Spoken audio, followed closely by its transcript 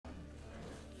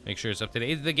Make sure it's up to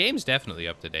date. The game's definitely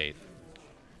up to date.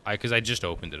 Because I just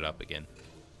opened it up again.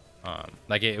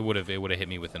 Like it would have hit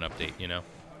me with an update, you know.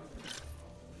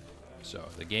 So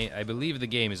the game, I believe the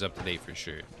game is up to date for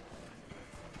sure.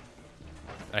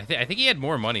 I think he had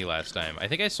more money last time. I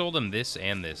think I sold him this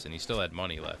and this, and he still had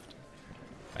money left.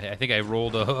 I think I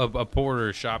rolled a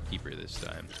poorer shopkeeper this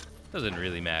time. Doesn't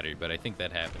really matter, but I think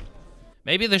that happened.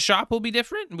 Maybe the shop will be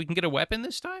different, and we can get a weapon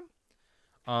this time.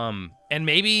 And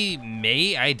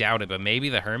maybe, I doubt it, but maybe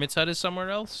the Hermit's Hut is somewhere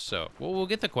else. So we'll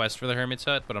get the quest for the Hermit's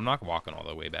Hut, but I'm not walking all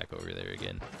the way back over there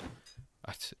again.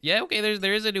 Yeah, okay,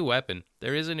 there is a new weapon.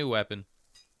 There is a new weapon.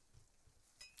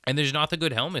 And there's not the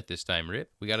good helmet this time, Rip.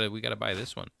 We gotta buy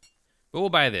this one. But we'll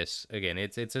buy this. Again,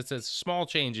 it's a small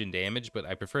change in damage, but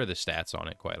I prefer the stats on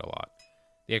it quite a lot.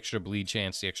 The extra bleed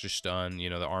chance, the extra stun, you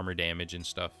know, the armor damage and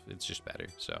stuff. It's just better.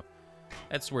 So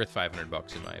that's worth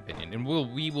 $500 in my opinion. And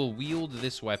we will wield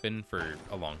this weapon for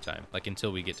a long time, like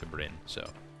until we get to Bryn. So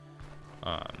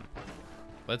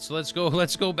let's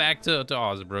go back to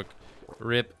Osbrook.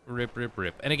 Rip.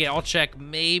 And again, I'll check.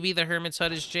 Maybe the Hermit's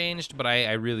Hut has changed, but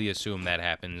I really assume that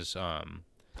happens.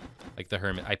 Like the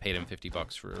Hermit, I paid him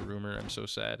 $50 for a rumor. I'm so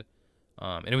sad.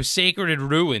 And it was Sacred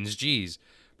Ruins, jeez.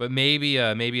 But maybe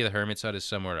the Hermit's Hut is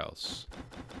somewhere else.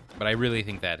 But I really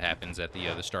think that happens at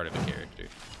the start of a character.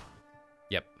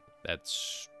 Yep,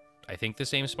 that's I think the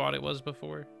same spot it was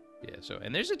before. Yeah. So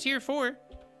and there's a tier 4.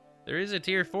 There is a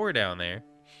tier 4 down there.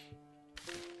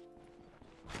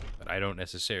 But I don't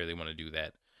necessarily want to do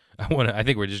that. I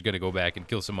think we're just gonna go back and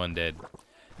kill some undead.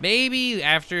 Maybe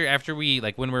after we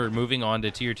like when we're moving on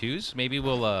to tier 2s, maybe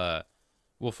we'll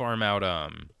farm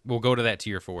out we'll go to that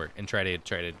tier 4 and try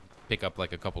to pick up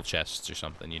like a couple chests or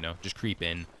something, you know? Just creep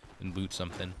in and loot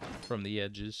something from the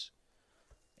edges.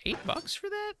 $8 for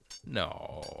that?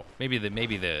 No. Maybe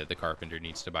the carpenter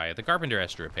needs to buy it. The carpenter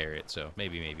has to repair it, so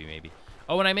maybe.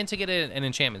 Oh, and I meant to get an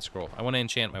enchantment scroll. I want to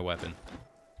enchant my weapon.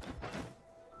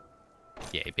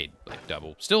 Yeah, he paid like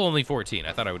double. Still only 14.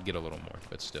 I thought I would get a little more,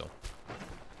 but still.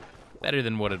 Better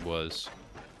than what it was.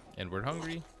 And we're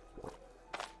hungry.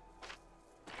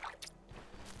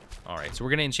 Alright, so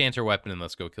we're gonna enchant our weapon and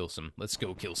let's go kill some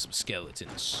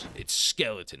skeletons. It's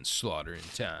skeleton slaughtering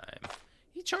time.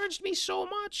 He charged me so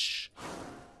much.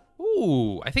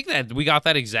 Ooh, I think that we got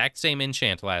that exact same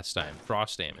enchant last time.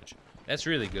 Frost damage. That's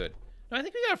really good. No, I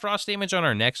think we got frost damage on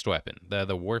our next weapon,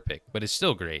 the war pick, but it's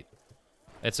still great.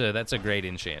 That's a great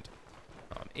enchant.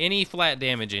 Any flat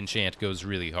damage enchant goes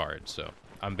really hard, so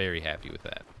I'm very happy with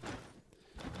that.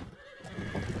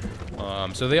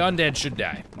 So the undead should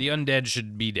die. The undead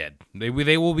should be dead. They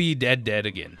will be dead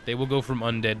again. They will go from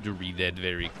undead to re-dead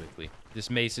very quickly. This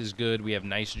mace is good. We have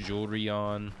nice jewelry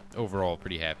on. Overall,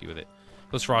 pretty happy with it.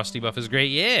 Plus frosty buff is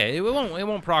great. Yeah, it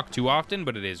won't proc too often,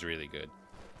 but it is really good.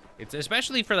 It's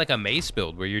especially for like a mace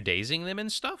build where you're dazing them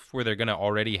and stuff, where they're gonna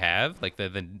already have like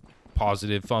the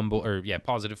positive fumble, or yeah,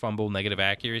 positive fumble, negative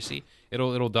accuracy.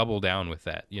 It'll double down with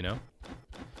that, you know.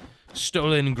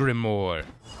 Stolen Grimroar.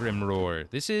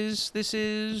 This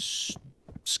is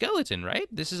skeleton, right?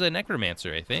 This is a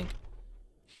necromancer, I think.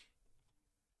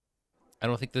 I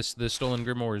don't think the stolen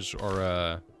grimoires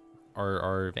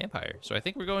are vampire. So I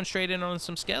think we're going straight in on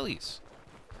some skellies.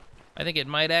 I think it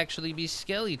might actually be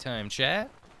skelly time,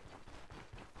 chat.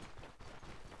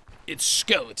 It's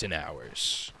skeleton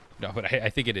hours. No, but I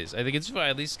think it is. I think it's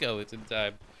finally skeleton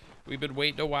time. We've been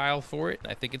waiting a while for it,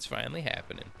 and I think it's finally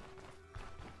happening.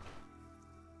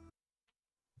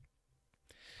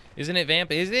 Isn't it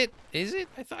vamp? Is it?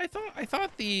 I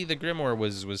thought the grimoire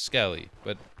was skelly,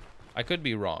 but I could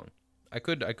be wrong. I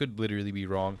could literally be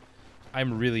wrong.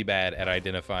 I'm really bad at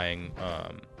identifying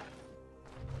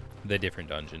the different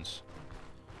dungeons.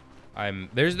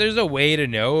 There's a way to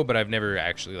know, but I've never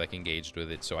actually like engaged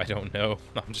with it, so I don't know.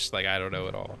 I'm just like I don't know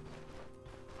at all.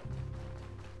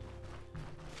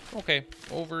 Okay,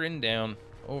 over and down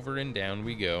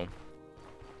we go.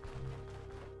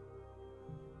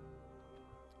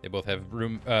 They both have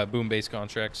boom-based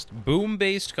contracts.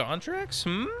 Boom-based contracts?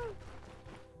 I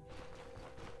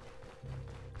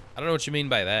don't know what you mean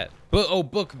by that. Oh,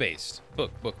 book-based.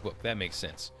 Book. That makes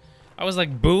sense. I was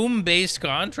like, boom-based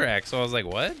contracts. So I was like,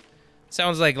 what?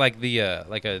 Sounds like the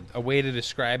like a way to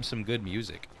describe some good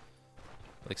music.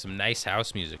 Like some nice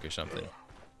house music or something.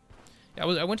 Yeah,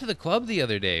 I went to the club the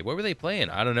other day. What were they playing?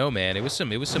 I don't know, man. It was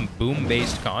some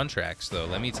boom-based contracts, though,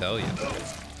 let me tell you.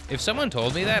 If someone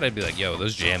told me that, I'd be like, yo,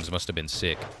 those jams must have been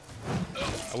sick.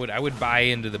 I would buy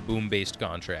into the boom-based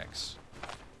contracts.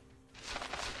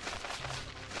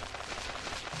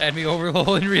 Had me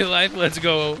overhaul in real life. Let's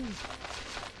go.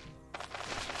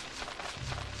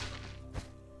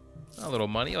 Oh, little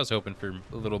money. I was hoping for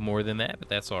a little more than that, but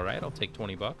that's all right. I'll take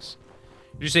 20 bucks.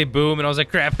 Did you say boom? And I was like,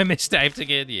 crap, I mistyped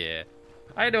again. Yeah.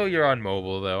 I know you're on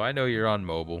mobile, though. I know you're on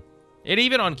mobile. And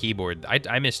even on keyboard, I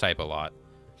mistype a lot.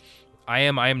 I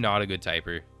am not a good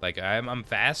typer. Like, I'm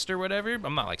fast or whatever.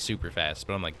 I'm not, like, super fast,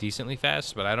 but I'm, like, decently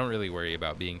fast. But I don't really worry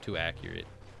about being too accurate.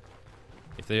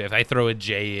 If I throw a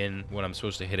J in when I'm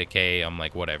supposed to hit a K, I'm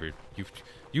like, whatever.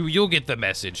 You'll get the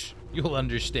message. You'll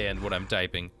understand what I'm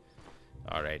typing.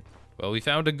 All right. Well, we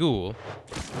found a ghoul.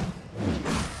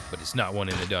 But it's not one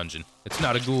in the dungeon. It's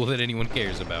not a ghoul that anyone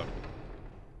cares about.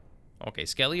 Okay,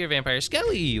 Skelly or vampire?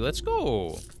 Skelly, let's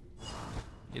go.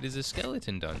 It is a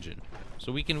skeleton dungeon,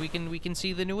 so we can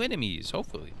see the new enemies.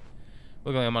 Hopefully,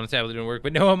 look like I'm on a tablet doing work,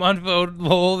 but no, I'm on phone.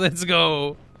 Lol, let's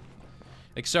go.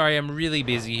 Like, sorry, I'm really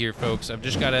busy here, folks. I've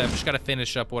just gotta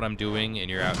finish up what I'm doing,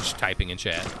 and you're out just typing in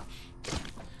chat.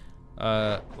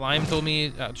 Lime told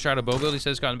me to try a bow build. He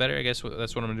says it's gotten better. I guess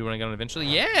that's what I'm gonna do when I get on eventually.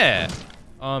 Yeah.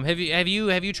 Have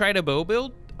you tried a bow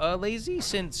build, Lazy,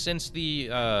 since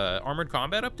the Armored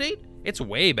Combat update? It's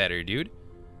way better, dude.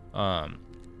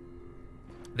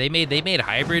 They made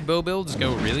hybrid bow builds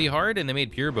go really hard, and they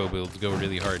made pure bow builds go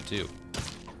really hard too.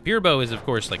 Pure bow is of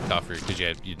course like tougher because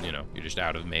you know you're just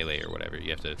out of melee or whatever. You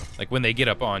have to, like, when they get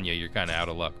up on you, you're kind of out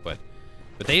of luck. But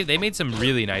they made some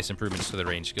really nice improvements to the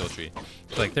range skill tree.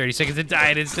 It's like 30 seconds it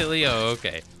died instantly. Oh,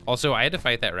 okay. Also, I had to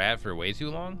fight that rat for way too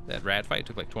long. That rat fight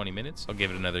took like 20 minutes. I'll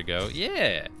give it another go.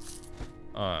 Yeah.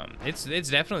 It's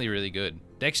definitely really good.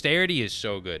 Dexterity is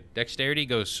so good. Dexterity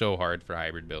goes so hard for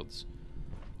hybrid builds.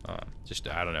 Just,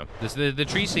 I don't know. The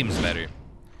tree seems better.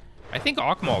 I think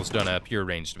Akmal's done a pure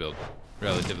ranged build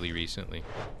relatively recently.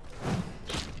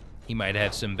 He might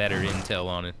have some better intel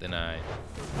on it than I.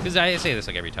 Because I say this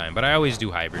like every time, but I always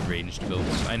do hybrid ranged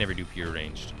builds. I never do pure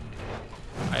ranged.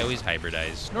 I always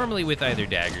hybridize. Normally with either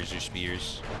daggers or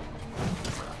spears.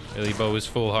 Early bow is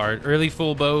full hard. Early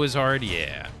full bow is hard?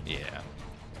 Yeah.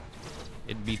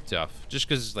 It'd be tough. Just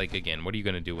because, like, again, what are you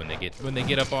gonna do when they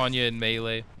get up on you in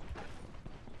melee?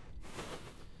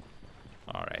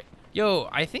 Alright. Yo,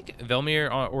 I think Velmir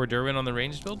or Derwin on the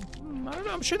ranged build? I don't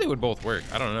know. I'm sure they would both work.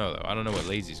 I don't know, though. I don't know what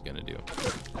Lazy's gonna do.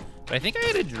 But I think I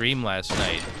had a dream last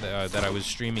night that I was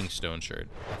streaming Stoneshard.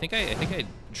 I think I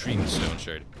dreamed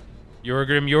Stoneshard.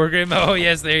 Yorgrim. Oh,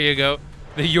 yes, there you go.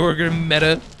 The Yorgrim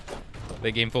meta.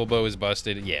 Late game full bow is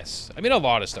busted. Yes. I mean, a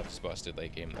lot of stuff is busted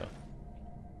late game,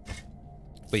 though.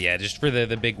 But yeah, just for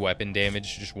the big weapon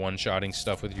damage, just one-shotting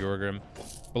stuff with Yorgrim,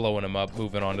 blowing him up,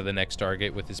 moving on to the next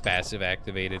target with his passive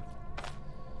activated.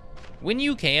 When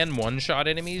you can one-shot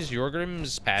enemies,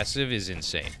 Yorgrim's passive is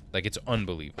insane. Like, it's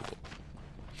unbelievable.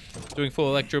 Doing full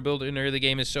electro build in early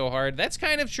game is so hard. That's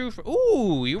kind of true for...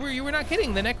 Ooh, you were not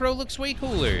kidding. The Necro looks way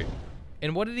cooler.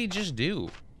 And what did he just do?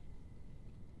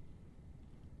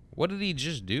 What did he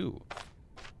just do?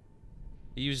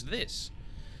 He used this.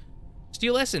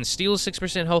 Steel Essence steals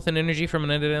 6% health and energy from an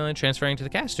undead alien, transferring to the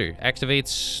caster.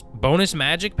 Activates bonus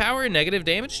magic power, negative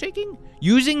damage taking.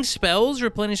 Using spells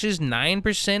replenishes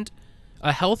 9%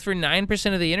 health for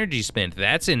 9% of the energy spent.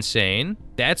 That's insane.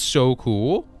 That's so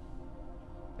cool.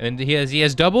 And he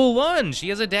has double lunge. He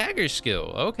has a dagger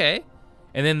skill. Okay.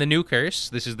 And then the new curse.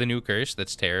 This is the new curse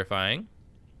that's terrifying.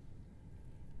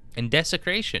 And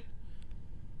desecration.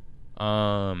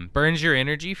 Burns your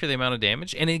energy for the amount of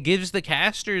damage, and it gives the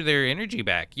caster their energy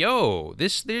back. Yo,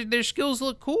 their skills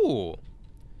look cool.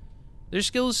 Their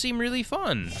skills seem really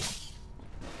fun.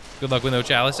 Good luck with no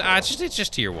chalice. It's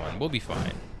just tier 1. We'll be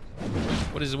fine.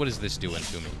 What is this doing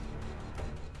to me?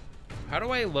 How do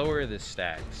I lower the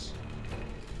stacks?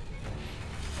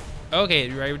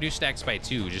 Okay, I reduce stacks by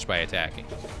 2 just by attacking.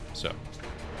 So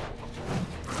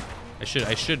I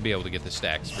should be able to get the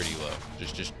stacks pretty low.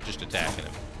 Just attacking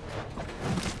him.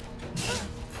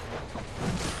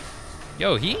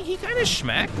 Yo, he kind of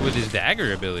schmacked with his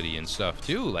dagger ability and stuff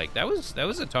too. Like that was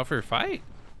a tougher fight.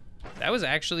 That was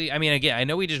actually, I mean, again, I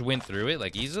know we just went through it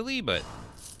like easily, but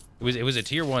it was a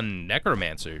tier 1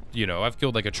 necromancer. You know, I've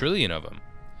killed like a trillion of them.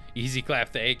 Easy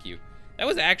clap to AQ. That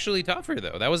was actually tougher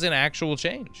though. That was an actual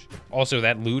change. Also,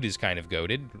 that loot is kind of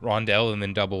goated. Rondell and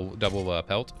then double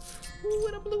pelt. Ooh,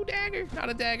 and a blue dagger. Not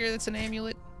a dagger, that's an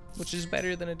amulet, which is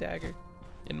better than a dagger.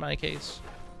 In my case,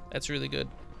 that's really good.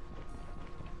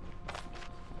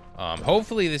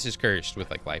 Hopefully this is cursed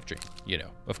with like life drain, you know,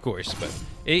 of course, but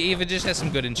if it just has some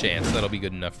good enchants, that'll be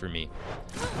good enough for me.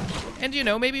 And you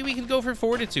know, maybe we can go for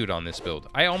fortitude on this build.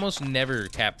 I almost never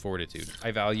cap fortitude.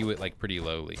 I value it like pretty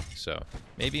lowly, so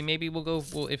maybe we'll go,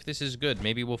 if this is good,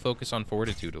 maybe we'll focus on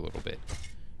fortitude a little bit.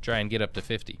 Try and get up to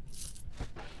 50.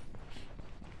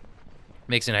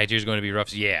 Mixing high tier is going to be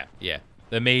rough. Yeah.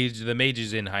 The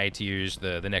mages in high tiers,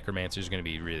 the necromancer is going to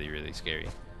be really, really scary.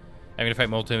 Having to fight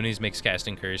multiple enemies makes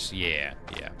casting curse. Yeah.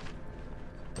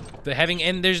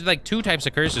 And there's like 2 types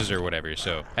of curses or whatever,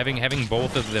 so having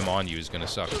both of them on you is going to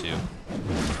suck too.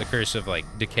 The curse of like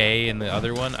decay and the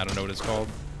other one, I don't know what it's called.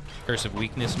 Curse of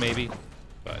weakness maybe,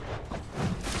 but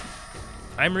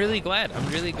I'm really glad. They're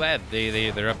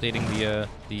updating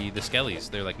the skellies.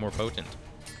 They're like more potent.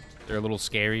 They're a little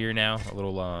scarier now, a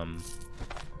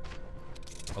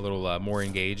little more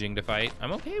engaging to fight.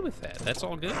 I'm okay with that. That's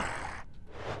all good.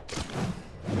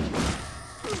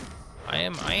 I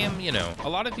am, you know, a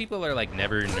lot of people are like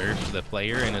never nerf the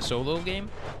player in a solo game.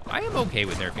 I am okay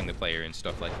with nerfing the player and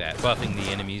stuff like that, buffing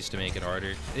the enemies to make it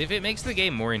harder. If it makes the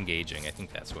game more engaging, I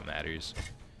think that's what matters.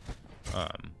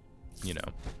 You know.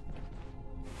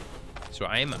 So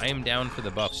I am down for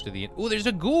the buffs to the. Oh, there's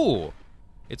a ghoul.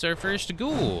 It's our first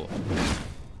ghoul.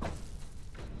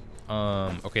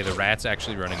 Okay, the rat's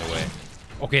actually running away.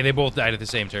 Okay, they both died at the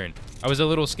same turn. I was a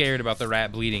little scared about the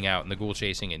rat bleeding out and the ghoul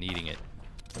chasing it and eating it.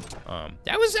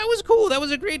 That was cool. That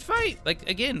was a great fight. Like,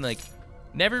 again, like,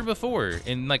 never before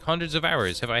in, like, hundreds of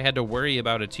hours have I had to worry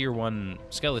about a tier 1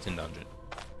 skeleton dungeon.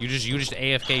 You just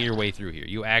AFK your way through here.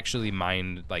 You actually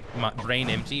mind, like, brain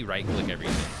empty, right-click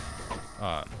everything.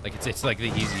 Like, it's like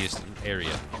the easiest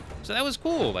area. So that was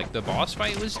cool. Like, the boss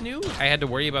fight was new. I had to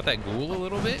worry about that ghoul a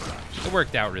little bit. It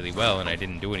worked out really well, and I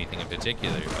didn't do anything in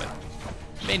particular, but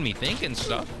it made me think and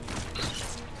stuff.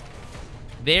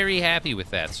 Very happy with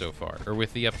that so far, or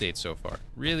with the update so far.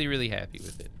 Really, really happy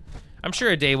with it. I'm sure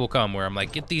a day will come where I'm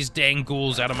like, get these dang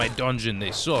ghouls out of my dungeon,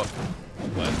 they suck.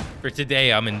 But for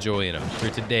today, I'm enjoying them. For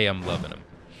today, I'm loving them.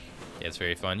 Yeah, it's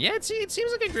very fun. Yeah, it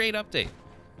seems like a great update.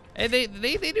 And they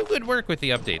do good work with the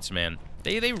updates, man.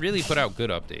 They really put out good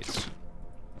updates.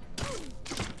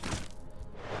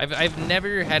 I've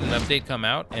never had an update come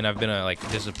out, and I've been, like,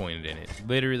 disappointed in it.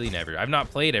 Literally never. I've not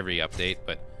played every update,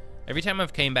 but every time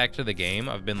I've came back to the game,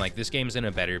 I've been like, this game's in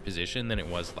a better position than it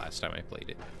was last time I played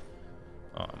it.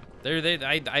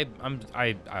 I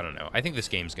don't know. I think this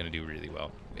game's gonna do really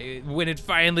well. When it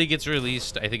finally gets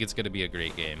released, I think it's gonna be a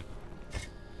great game.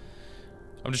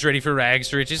 I'm just ready for Rags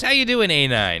to Riches. How you doing,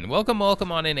 A9? Welcome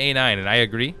on in, A9. And I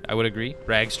agree. I would agree.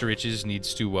 Rags to Riches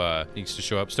needs to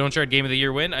show up. Stoneshard Game of the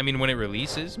Year win. I mean, when it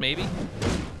releases, maybe.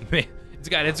 it's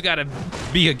gotta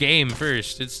be a game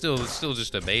first. It's still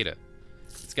just a beta.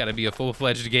 It's got to be a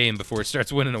full-fledged game before it starts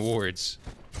winning awards.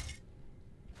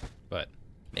 But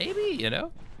maybe, you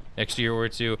know, next year or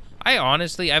two.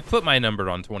 I've put my number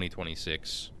on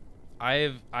 2026.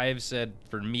 I've said,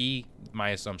 for me, my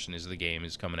assumption is the game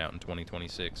is coming out in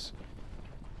 2026.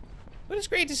 But it's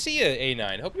great to see you,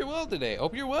 A9. Hope you're well today.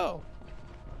 Hope you're well.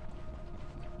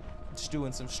 Just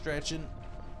doing some stretching.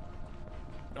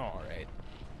 All right.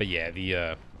 But yeah,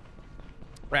 the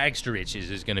Rags to Riches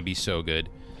is going to be so good.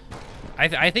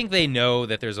 I think they know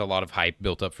that there's a lot of hype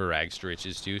built up for Rags to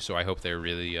Riches too, so I hope they're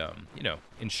really, you know,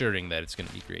 ensuring that it's going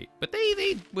to be great. But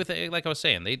they like I was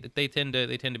saying, they tend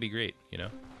to be great, you know.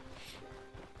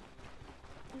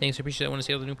 Thanks, I appreciate that. I want to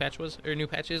see how the new patch was, or new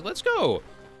patch is. Let's go.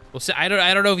 Well, see, I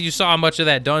don't know if you saw much of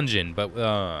that dungeon, but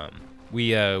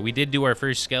we did do our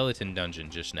first skeleton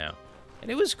dungeon just now, and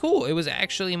it was cool. It was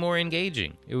actually more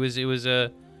engaging. It was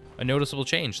a noticeable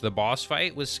change. The boss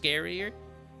fight was scarier.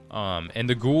 And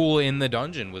the ghoul in the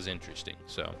dungeon was interesting,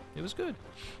 so it was good.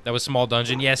 That was small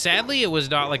dungeon. Yeah, sadly, it was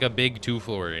not like a big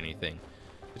 2-floor or anything.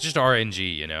 It's just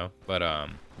RNG, you know. But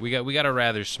we got a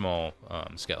rather small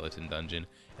skeleton dungeon,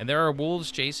 and there are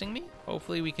wolves chasing me.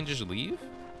 Hopefully, we can just leave.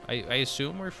 I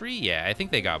assume we're free. Yeah, I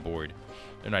think they got bored.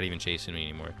 They're not even chasing me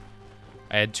anymore.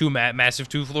 I had two massive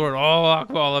 2-floor. Oh,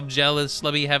 Akbal, I'm jealous.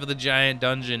 Let me have the giant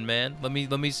dungeon, man. Let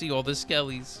me see all the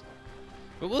skellies.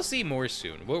 But we'll see more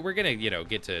soon. We're gonna, you know,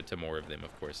 get to more of them,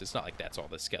 of course. It's not like that's all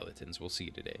the skeletons we'll see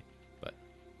today, but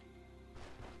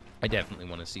I definitely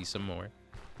want to see some more.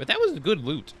 But that was good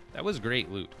loot. That was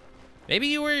great loot. Maybe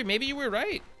you were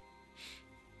right.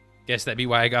 Guess that'd be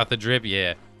why I got the drip,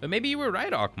 yeah. But maybe you were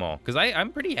right, Akmal, because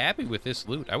I'm pretty happy with this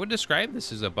loot. I would describe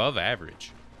this as above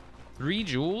average. 3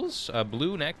 jewels, a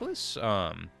blue necklace,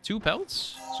 2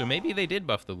 pelts. So maybe they did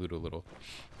buff the loot a little.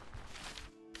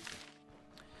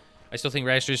 I still think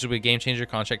Rags to Riches will be a game changer.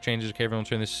 Contract changes. Okay, everyone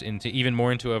turn this into even more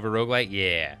into a roguelite.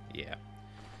 Yeah.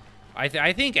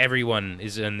 I think everyone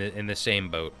is in the same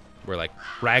boat. Where like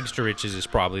Rags to Riches is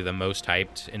probably the most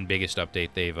hyped and biggest update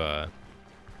they've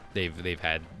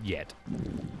had yet.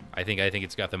 I think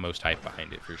it's got the most hype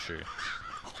behind it for sure.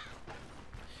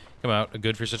 Come out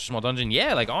good for such a small dungeon.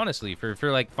 Yeah, like honestly, for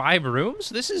like 5 rooms,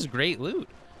 this is great loot.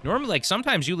 Normally, like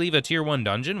sometimes you leave a tier 1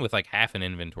 dungeon with like half an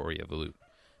inventory of loot.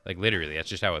 Like, literally, that's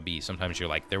just how it be. Sometimes you're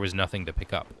like, there was nothing to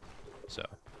pick up. So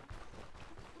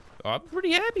I'm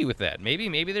pretty happy with that.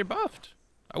 Maybe they're buffed.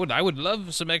 I would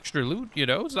love some extra loot, you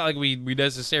know? It's not like we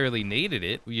necessarily needed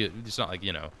it. It's not like,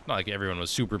 you know, not like everyone was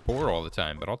super poor all the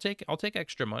time, but I'll take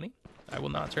extra money. I will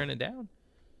not turn it down.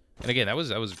 And again, that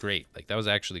was great. Like, that was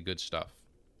actually good stuff.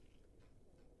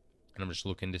 And I'm just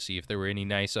looking to see if there were any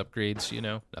nice upgrades, you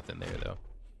know? Nothing there, though.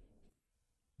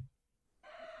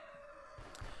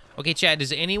 Okay, chat,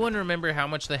 does anyone remember how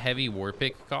much the heavy war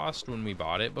pick cost when we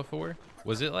bought it before?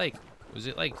 Was it like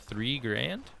 $3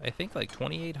 grand? I think like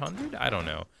 2,800. I don't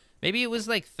know. Maybe it was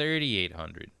like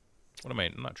 3,800. What am I?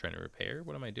 I'm not trying to repair.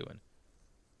 What am I doing?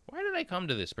 Why did I come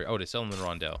to this? Oh, to sell them the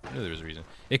Rondell. I knew there was a reason.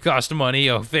 It cost money.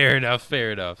 Oh, fair enough.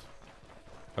 Fair enough.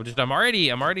 I'm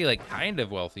already like kind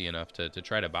of wealthy enough to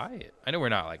try to buy it. I know we're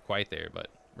not like quite there, but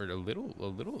we're a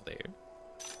little there.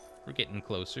 We're getting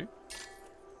closer.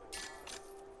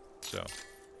 So,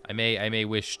 I may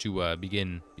wish to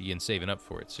begin saving up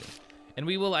for it soon. And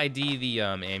we will ID the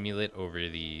amulet over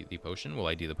the potion. We'll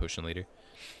ID the potion later.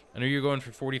 I know you're going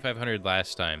for 4,500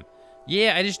 last time.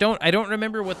 Yeah, I don't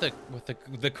remember what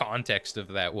the context of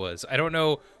that was. I don't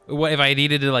know what if I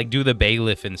needed to like do the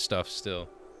bailiff and stuff still.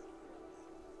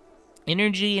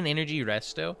 Energy and energy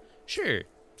resto? Sure.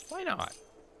 Why not?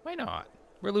 Why not?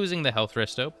 We're losing the health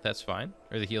resto, but that's fine.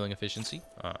 Or the healing efficiency.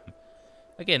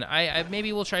 Again, I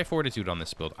maybe we'll try fortitude on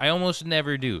this build. I almost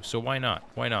never do, so why not?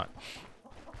 Why not?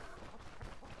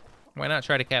 Why not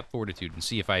try to cap fortitude and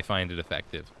see if I find it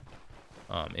effective?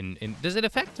 And does it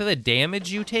affect the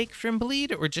damage you take from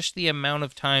bleed, or just the amount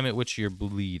of time at which you're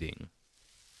bleeding?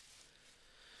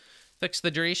 Affects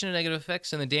the duration of negative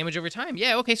effects and the damage over time.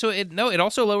 Yeah, okay, so it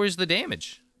also lowers the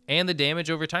damage and the damage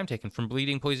over time taken from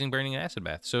bleeding, poisoning, burning, and acid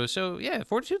bath. So yeah,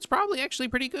 fortitude's probably actually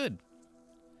pretty good.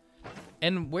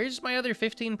 And where's my other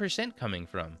 15% coming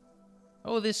from?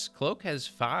 Oh, this cloak has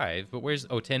 5, but where's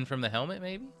 10 from the helmet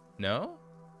maybe? No?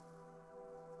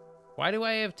 Why do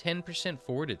I have 10%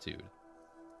 fortitude?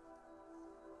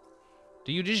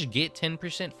 Do you just get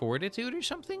 10% fortitude or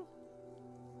something?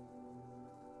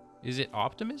 Is it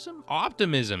optimism?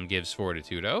 Optimism gives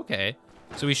fortitude. Okay.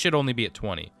 So we should only be at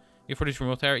 20. You get fortitude from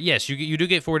willpower? Yes, you do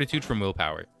get fortitude from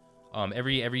willpower.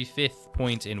 Every 5th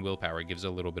point in willpower gives a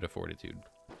little bit of fortitude.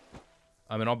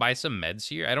 And I'll buy some meds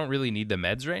here. I don't really need the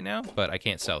meds right now, but I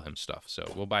can't sell him stuff.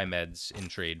 So we'll buy meds in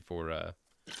trade for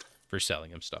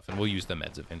selling him stuff, and we'll use the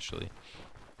meds eventually.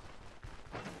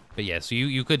 But yeah, so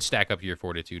you could stack up your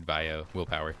fortitude via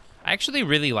willpower. I actually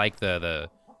really like the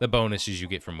bonuses you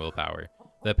get from willpower.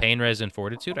 The pain res and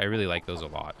fortitude, I really like those a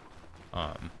lot.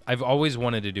 I've always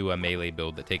wanted to do a melee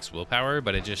build that takes willpower,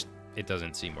 but it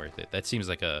doesn't seem worth it. That seems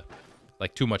like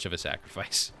too much of a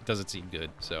sacrifice. It doesn't seem good,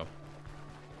 so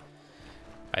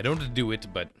I don't do it,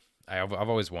 but I've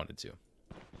always wanted to.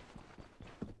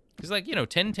 Because, like, you know,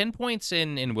 10 points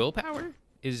in willpower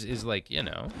is like, you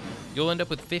know, you'll end up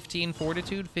with 15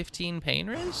 fortitude, 15 pain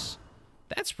res.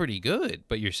 That's pretty good,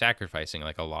 but you're sacrificing,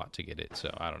 like, a lot to get it,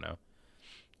 so I don't know.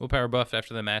 Willpower buff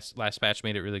after the last patch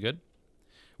made it really good.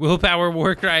 Willpower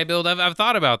Warcry build, I've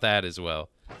thought about that as well.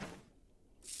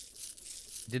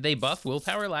 Did they buff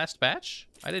willpower last patch?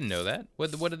 I didn't know that.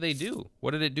 What did they do?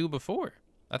 What did it do before?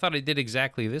 I thought it did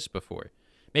exactly this before.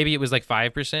 Maybe it was like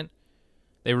 5%.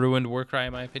 They ruined Warcry,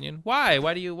 in my opinion. Why?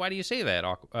 Why do you say that?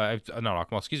 Not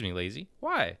Aquamal, excuse me, Lazy.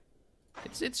 Why?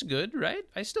 It's good, right?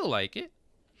 I still like it.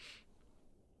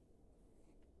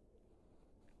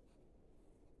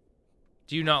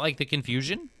 Do you not like the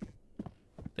confusion?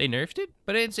 They nerfed it,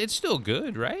 but it's still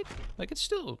good, right? Like it's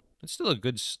still a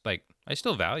good, like, I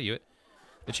still value it.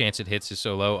 The chance it hits is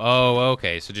so low. Oh,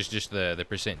 okay. So just the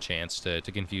percent chance to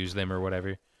confuse them or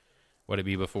whatever. Would it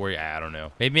be before? I don't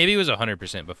know. Maybe it was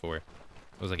 100% before. It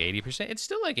was like 80%. It's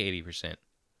still like 80%.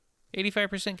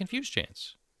 85% confuse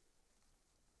chance.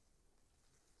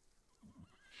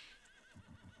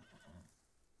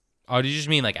 Oh, did you just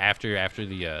mean like after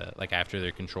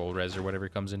their control res or whatever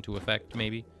comes into effect?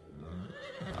 Maybe.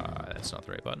 That's not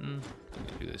the right button. Let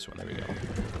me do this one. There we go.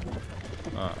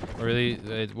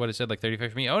 Really? What it said, like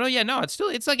 35 for me? Oh no, yeah, no.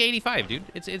 It's like 85, dude.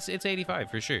 It's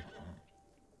 85 for sure.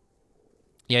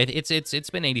 Yeah, it's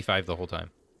been 85 the whole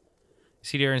time.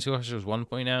 CDR and Schoolhouse was 1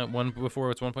 before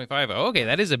it's 1.5. Oh, okay,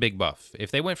 that is a big buff. If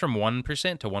they went from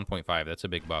 1% to 1.5, that's a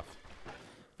big buff.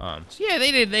 So yeah,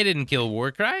 they didn't kill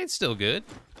Warcry. It's still good.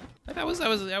 I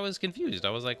was confused. I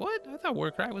was like, what? I thought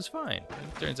Warcry was fine.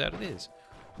 It turns out it is.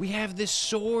 We have this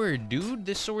sword, dude.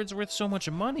 This sword's worth so much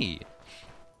money.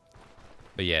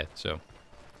 But yeah, so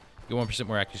you get 1%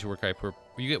 more accuracy Warcry per.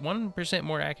 You get 1%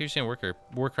 more accuracy on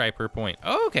Warcry per point.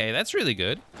 Oh, okay, that's really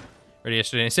good. Already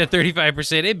yesterday I said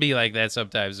 35%. It'd be like that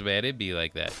sometimes, man. It'd be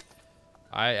like that.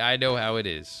 I know how it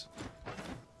is.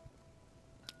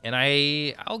 And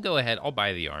I'll go ahead. I'll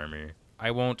buy the armor.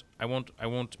 I won't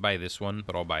buy this one,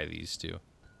 but I'll buy these two.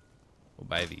 We'll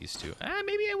buy these two.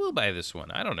 Maybe I will buy this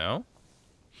one. I don't know.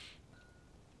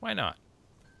 Why not?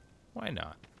 Why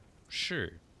not? Sure.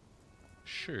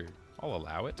 Sure. I'll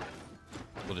allow it.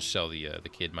 We'll just sell the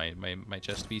kid my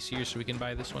chest piece here so we can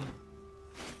buy this one.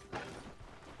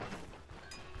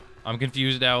 I'm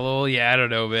confused now, lol. Yeah, I don't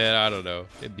know, man. I don't know.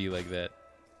 It'd be like that.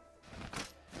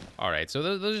 All right, so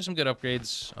those are some good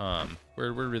upgrades.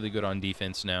 We're really good on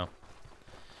defense now.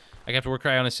 I got to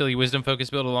Warcry on a silly wisdom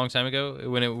focus build a long time ago.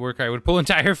 When Warcry would pull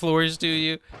entire floors to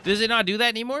you. Does it not do that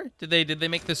anymore? Did they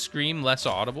make the scream less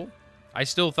audible? I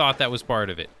still thought that was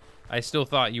part of it. I still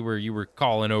thought you were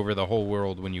calling over the whole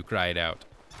world when you cried out.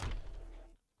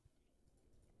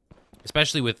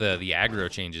 Especially with the aggro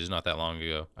changes not that long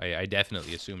ago. I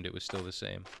definitely assumed it was still the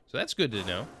same. So that's good to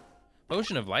know.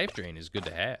 Potion of Life Drain is good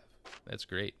to have. That's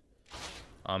great.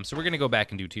 So we're gonna go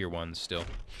back and do tier 1s still.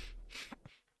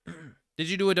 Did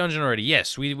you do a dungeon already?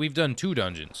 Yes, we've done 2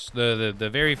 dungeons. The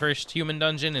very first human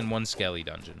dungeon and 1 skelly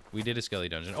dungeon. We did a skelly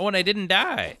dungeon. Oh, and I didn't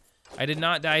die. I did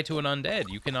not die to an undead.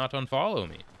 You cannot unfollow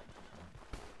me.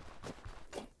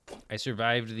 I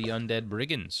survived the undead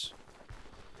brigands.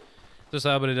 This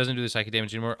loud, but it doesn't do the psychic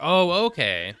damage anymore. Oh,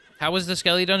 okay. How was the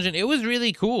skelly dungeon? It was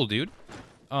really cool, dude.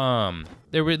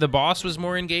 The boss was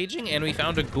more engaging, and we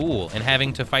found a ghoul, and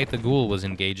having to fight the ghoul was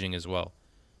engaging as well.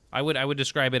 I would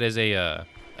describe it as a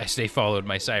I stay followed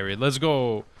my siren. Let's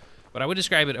go. But I would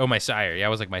describe it. Oh, my sire. Yeah, I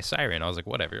was like my siren. I was like,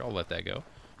 whatever. I'll let that go.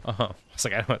 I was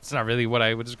like, it's not really what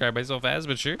I would describe myself as,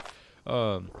 but sure.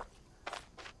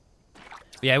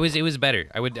 Yeah, it was better.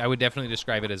 I would definitely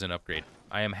describe it as an upgrade.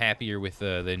 I am happier with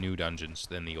the new dungeons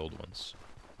than the old ones.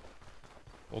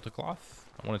 Bolt of cloth.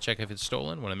 I want to check if it's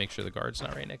stolen. Want to make sure the guard's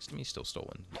not right next to me. Still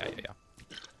stolen. Yeah.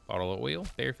 Bottle of oil.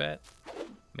 Bear fat.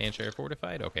 Manshire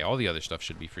fortified. Okay, all the other stuff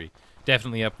should be free.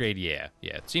 Definitely upgrade. Yeah.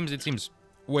 It seems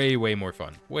way more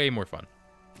fun. Way more fun.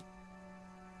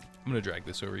 I'm gonna drag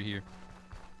this over here.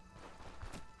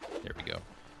 There we go.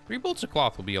 3 bolts of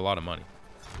cloth will be a lot of money.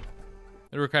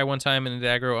 I Urukai one time in a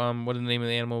aggro. What is the name of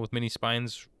the animal with many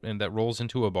spines and that rolls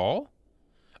into a ball?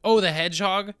 Oh, the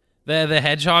hedgehog. The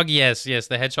hedgehog. Yes.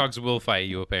 The hedgehogs will fight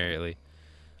you apparently.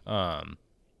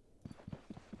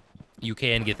 You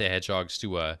can get the hedgehogs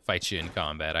to fight you in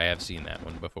combat. I have seen that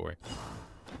one before.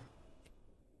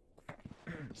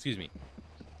 Excuse me.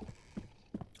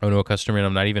 Oh, no, customer and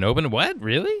I'm not even open? What?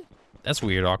 Really? That's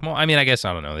weird, Akmal. I mean, I guess,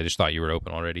 I don't know. They just thought you were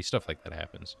open already. Stuff like that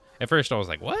happens. At first, I was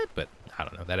like, what? But, I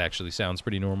don't know. That actually sounds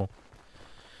pretty normal.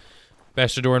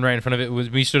 Bastard door, and right in front of it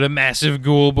we stood a massive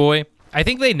ghoul boy. I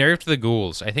think they nerfed the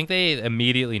ghouls. I think they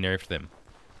immediately nerfed them.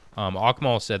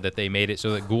 Akmal said that they made it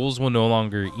so that ghouls will no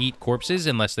longer eat corpses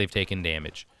unless they've taken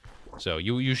damage. So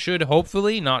you should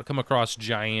hopefully not come across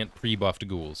giant pre-buffed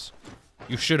ghouls.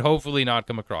 You should hopefully not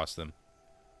come across them.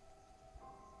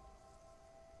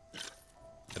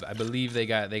 I believe they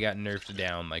got nerfed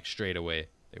down like straight away.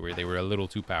 They were a little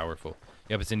too powerful.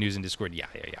 Yep, it's in news and Discord. Yeah.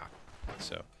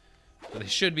 So they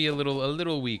should be a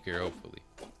little weaker, hopefully.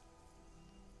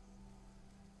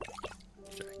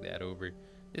 Drag that over.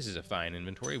 This is a fine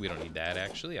inventory. We don't need that,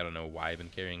 actually. I don't know why I've been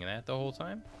carrying that the whole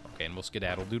time. Okay, and we'll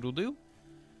skedaddle doodle doo.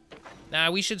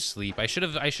 Nah, we should sleep. I should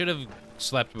have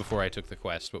slept before I took the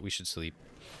quest, but we should sleep.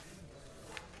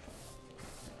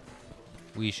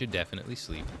 We should definitely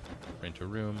sleep. Rent a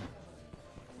room.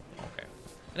 Okay.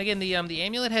 And again, the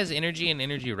amulet has energy and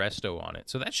energy resto on it,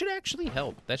 so that should actually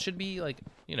help. That should be like,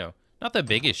 you know, not the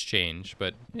biggest change,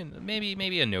 but you know,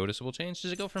 maybe a noticeable change.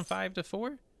 Does it go from 5 to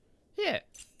 4? Yeah.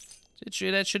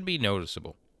 That should be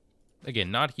noticeable.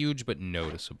 Again, not huge, but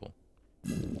noticeable.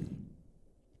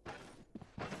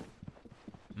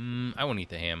 I won't eat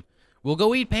the ham. We'll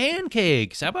go eat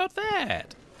pancakes. How about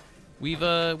that? We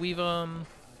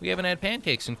haven't had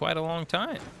pancakes in quite a long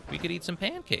time. We could eat some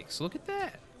pancakes. Look at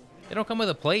that. They don't come with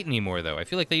a plate anymore, though. I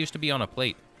feel like they used to be on a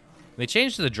plate. They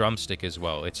changed the drumstick as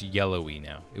well. It's yellowy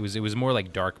now. It was more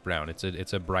like dark brown.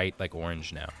 It's a bright like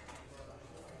orange now.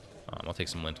 I'll take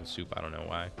some lentil soup. I don't know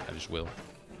why. I just will.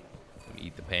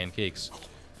 Eat the pancakes.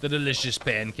 The delicious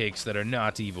pancakes that are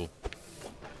not evil.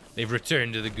 They've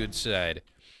returned to the good side.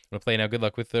 I'm gonna play now. Good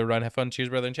luck with the run. Have fun. Cheers,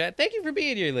 brother in chat. Thank you for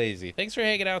being here, Lazy. Thanks for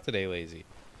hanging out today, Lazy.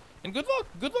 And good luck.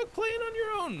 Good luck playing on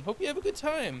your own. Hope you have a good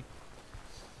time.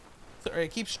 Sorry, I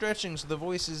keep stretching so the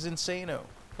voice is insano.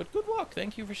 But good luck.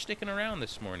 Thank you for sticking around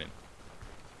this morning.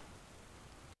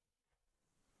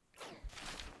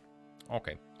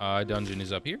 Okay. Dungeon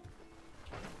is up here.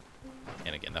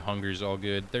 And again, the hunger's all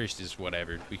good. Thirst is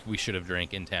whatever. We should have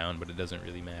drank in town, but it doesn't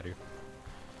really matter.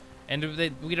 And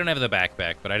we don't have the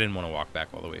backpack, but I didn't want to walk back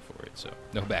all the way for it, so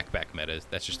no backpack metas.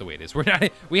 That's just the way it is.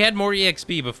 We had more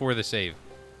EXP before the save,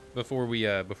 before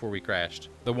we crashed.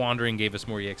 The wandering gave us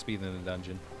more EXP than the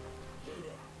dungeon.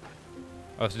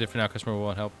 Oh, it's different now. Customer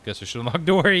won't help. Guess I should unlock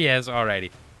door. Yes,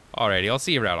 alrighty. Alrighty, I'll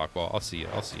see you, Rat Ball. I'll see you.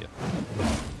 I'll see you.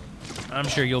 I'm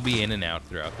sure you'll be in and out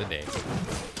throughout the day.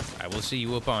 I will see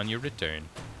you upon your return.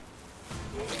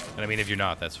 And I mean, if you're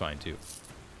not, that's fine too.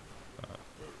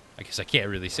 I guess I can't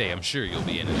really say. I'm sure you'll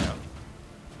be in and out.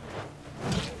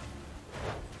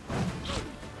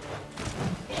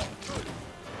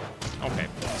 Okay,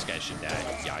 this guy should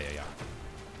die. Yeah.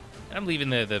 And I'm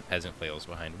leaving the peasant flails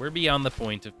behind. We're beyond the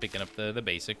point of picking up the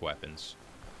basic weapons.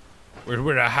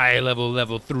 We're a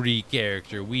level 3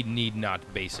 character. We need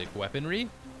not basic weaponry.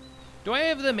 Do I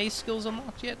have the mace skills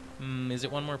unlocked yet? Is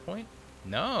it one more point?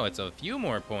 No, it's a few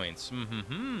more points.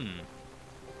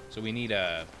 So we need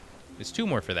there's 2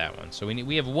 more for that one. So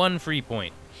we have 1 free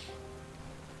point.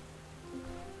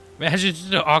 Imagine just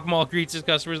Akmal greets his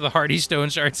customers with a hearty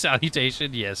Stoneshard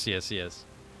salutation. Yes.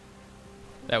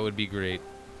 That would be great.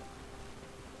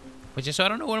 But just so I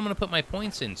don't know what I'm going to put my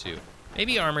points into.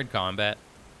 Maybe armored combat.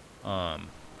 I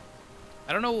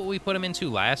don't know what we put them into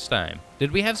last time.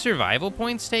 Did we have survival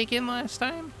points taken last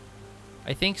time?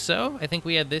 I think so. I think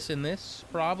we had this and this,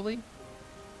 probably.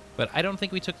 But I don't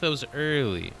think we took those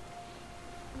early.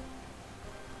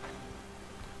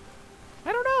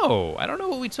 I don't know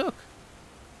what we took.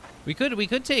 We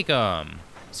could take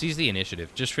seize the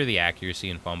initiative just for the accuracy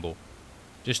and fumble,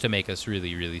 just to make us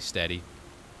really steady.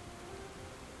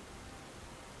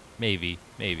 Maybe.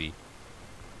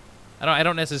 I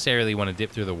don't necessarily want to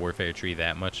dip through the warfare tree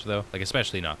that much though. Like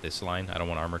especially not this line. I don't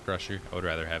want armor crusher. I would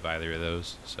rather have either of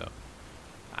those. So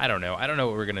I don't know. I don't know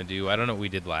what we're gonna do. I don't know what we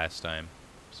did last time.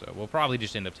 So we'll probably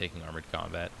just end up taking armored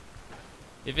combat.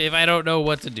 If I don't know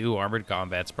what to do, armored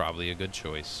combat's probably a good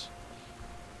choice.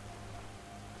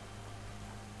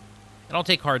 And I'll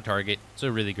take hard target. It's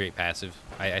a really great passive.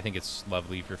 I think it's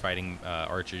lovely for fighting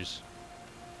archers.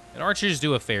 And archers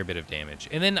do a fair bit of damage.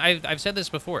 And then I've said this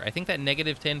before. I think that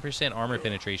negative 10% armor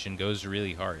penetration goes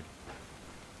really hard.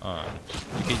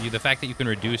 The fact that you can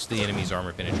reduce the enemy's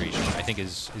armor penetration, I think,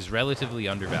 is relatively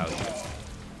undervalued.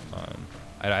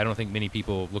 I don't think many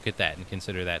people look at that and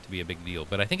consider that to be a big deal,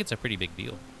 but I think it's a pretty big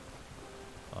deal.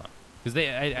 Because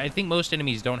I think most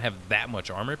enemies don't have that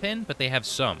much armor pen, but they have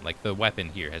some. Like the weapon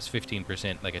here has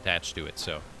 15% like attached to it.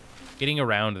 So getting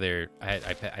around there,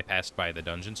 I passed by the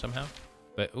dungeon somehow.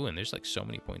 But ooh, and there's like so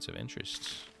many points of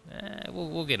interest.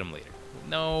 We'll get them later.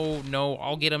 No,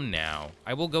 I'll get them now.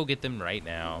 I will go get them right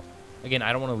now. Again,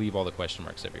 I don't want to leave all the question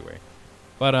marks everywhere.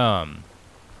 But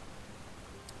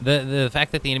the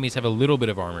fact that the enemies have a little bit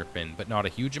of armor pen, but not a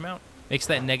huge amount, makes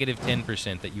that negative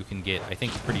 10% that you can get, I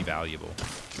think, pretty valuable.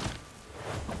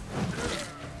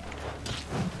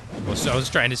 Well, so I was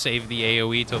trying to save the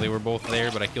AoE till they were both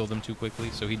there, but I killed him too quickly,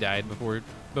 so he died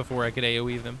before I could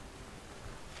AoE them.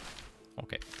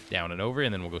 Okay, down and over,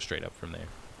 and then we'll go straight up from there.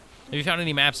 Have you found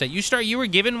any maps that you were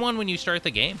given one when you start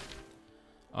the game?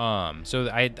 So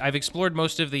I've explored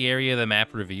most of the area the map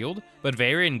revealed, but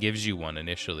Varian gives you one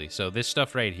initially. So this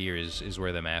stuff right here is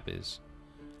where the map is.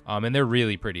 And they're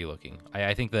really pretty looking.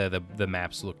 I think the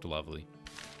maps looked lovely.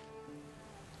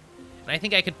 And I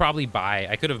think I could probably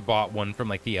I could have bought one from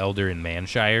like the Elder in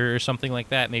Manshire or something like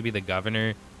that. Maybe the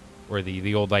Governor or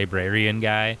the old librarian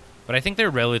guy. But I think they're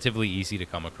relatively easy to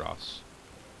come across.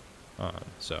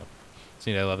 So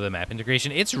I love the map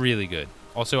integration. It's really good.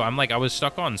 Also, I was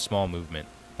stuck on small movement.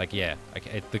 Like, yeah,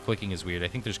 the clicking is weird. I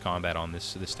think there's combat on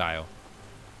this tile.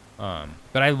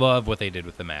 But I love what they did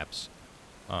with the maps.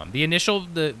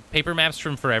 The paper maps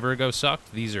from forever ago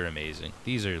sucked. These are amazing.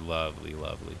 These are lovely.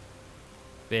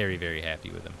 Very, very happy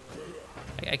with them.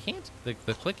 I can't.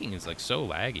 The clicking is like so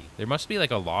laggy. There must be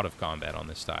like a lot of combat on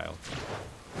this tile.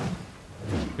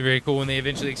 Very cool when they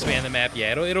eventually expand the map.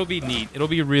 Yeah, it'll be neat. It'll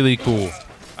be really cool.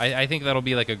 I think that'll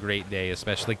be like a great day,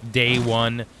 especially like day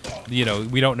one. You know,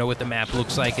 we don't know what the map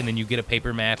looks like, and then you get a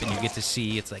paper map and you get to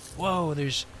see. It's like, whoa,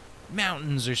 there's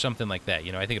mountains or something like that.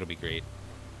 You know, I think it'll be great.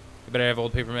 You better have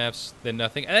old paper maps than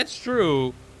nothing. That's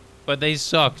true, but they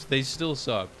sucked. They still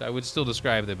sucked. I would still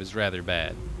describe them as rather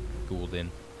bad. Gul'dan.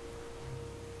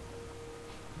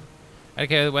 I don't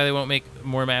care why they won't make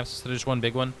more maps instead of just one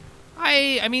big one.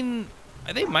 I mean,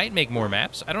 they might make more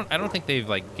maps. I don't think they've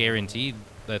like guaranteed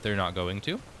that they're not going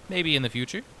to. Maybe in the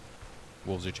future.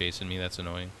 Wolves are chasing me. That's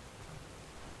annoying.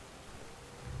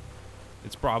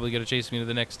 It's probably gonna chase me to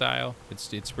the next tile.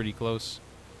 It's pretty close.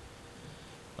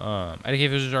 I don't care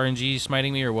if it was RNG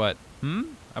smiting me or what.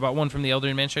 I bought one from the Elder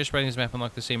in Manchester. Spreading this map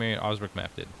unlocked the same area Osbrook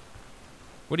map did.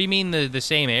 What do you mean the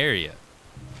same area?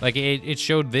 Like, it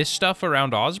showed this stuff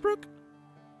around Osbrook?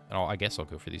 And I guess I'll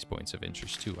go for these points of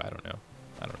interest, too. I don't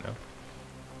know.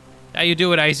 How you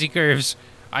doing, Icy Curves?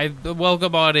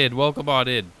 Welcome on in. Welcome on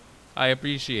in. I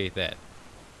appreciate that.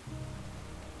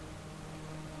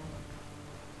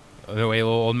 The way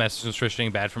old map systems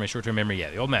frustrating, bad for my short-term memory. Yeah,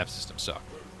 the old map systems suck.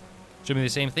 Show me the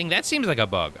same thing. That seems like a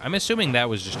bug. I'm assuming that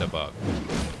was just a bug.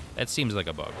 That seems like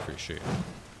a bug for sure.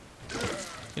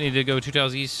 You need to go 2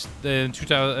 tiles east, then 2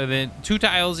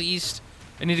 tiles east.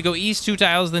 I need to go east 2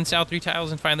 tiles, then south 3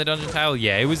 tiles, and find the dungeon tile.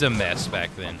 Yeah, it was a mess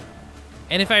back then.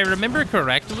 And if I remember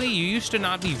correctly, you used to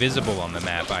not be visible on the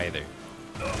map either.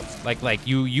 Like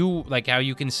you like how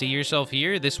you can see yourself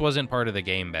here. This wasn't part of the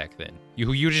game back then.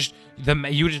 You just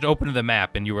opened the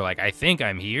map and you were like, I think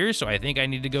I'm here, so I think I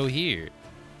need to go here.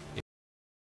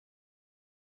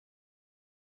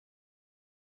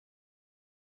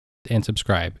 And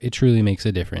subscribe. It truly makes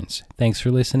a difference. Thanks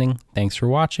for listening. Thanks for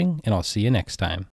watching, and I'll see you next time.